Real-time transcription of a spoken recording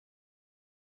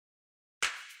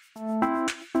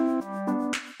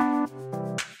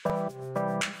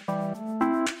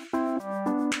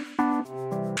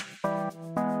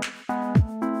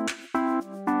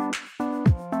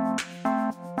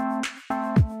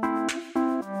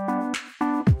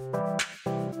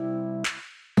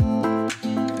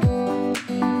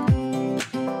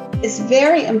It's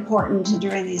very important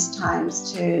during these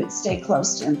times to stay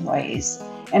close to employees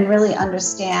and really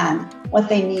understand what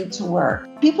they need to work.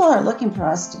 People are looking for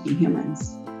us to be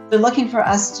humans. They're looking for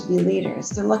us to be leaders.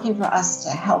 They're looking for us to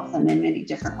help them in many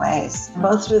different ways,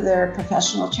 both through their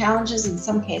professional challenges, in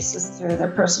some cases through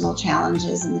their personal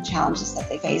challenges and the challenges that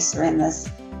they face during this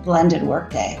blended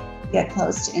workday. Get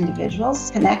close to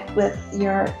individuals, connect with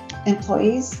your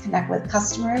employees, connect with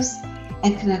customers,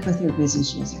 and connect with your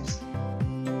business users.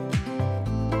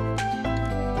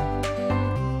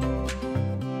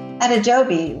 At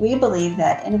Adobe, we believe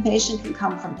that innovation can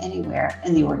come from anywhere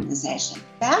in the organization.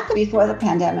 Back before the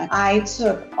pandemic, I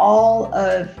took all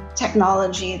of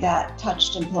technology that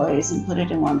touched employees and put it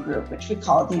in one group, which we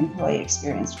call the Employee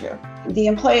Experience Group. The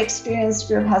Employee Experience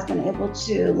Group has been able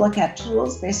to look at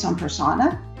tools based on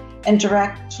persona and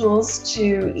direct tools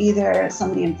to either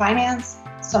somebody in finance,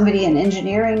 somebody in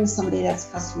engineering, somebody that's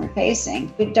customer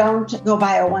facing. We don't go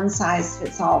by a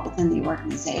one-size-fits-all within the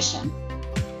organization.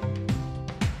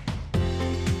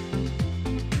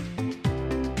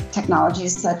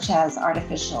 Technologies such as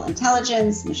artificial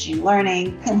intelligence, machine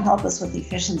learning can help us with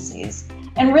efficiencies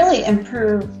and really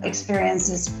improve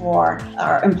experiences for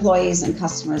our employees and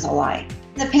customers alike.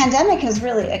 The pandemic has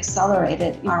really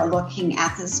accelerated our looking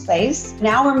at this space.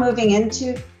 Now we're moving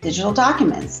into digital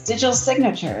documents, digital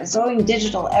signatures, going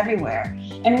digital everywhere,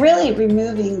 and really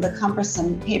removing the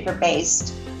cumbersome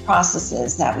paper-based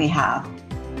processes that we have.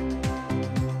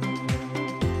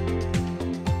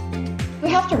 We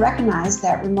have to recognize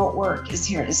that remote work is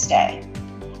here to stay.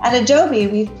 At Adobe,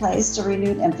 we've placed a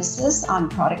renewed emphasis on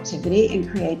productivity and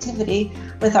creativity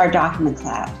with our Document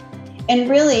Cloud. And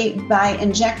really, by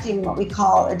injecting what we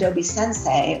call Adobe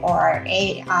Sensei, or our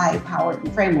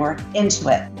AI-powered framework, into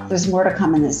it. There's more to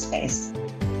come in this space.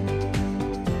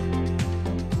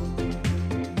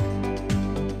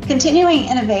 Continuing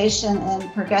innovation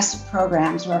and progressive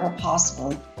programs wherever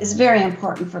possible is very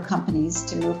important for companies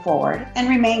to move forward and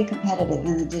remain competitive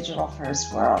in the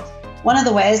digital-first world. One of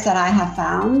the ways that I have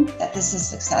found that this is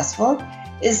successful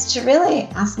is to really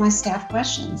ask my staff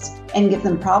questions and give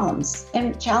them problems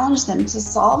and challenge them to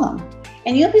solve them.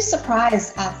 And you'll be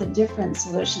surprised at the different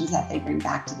solutions that they bring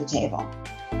back to the table.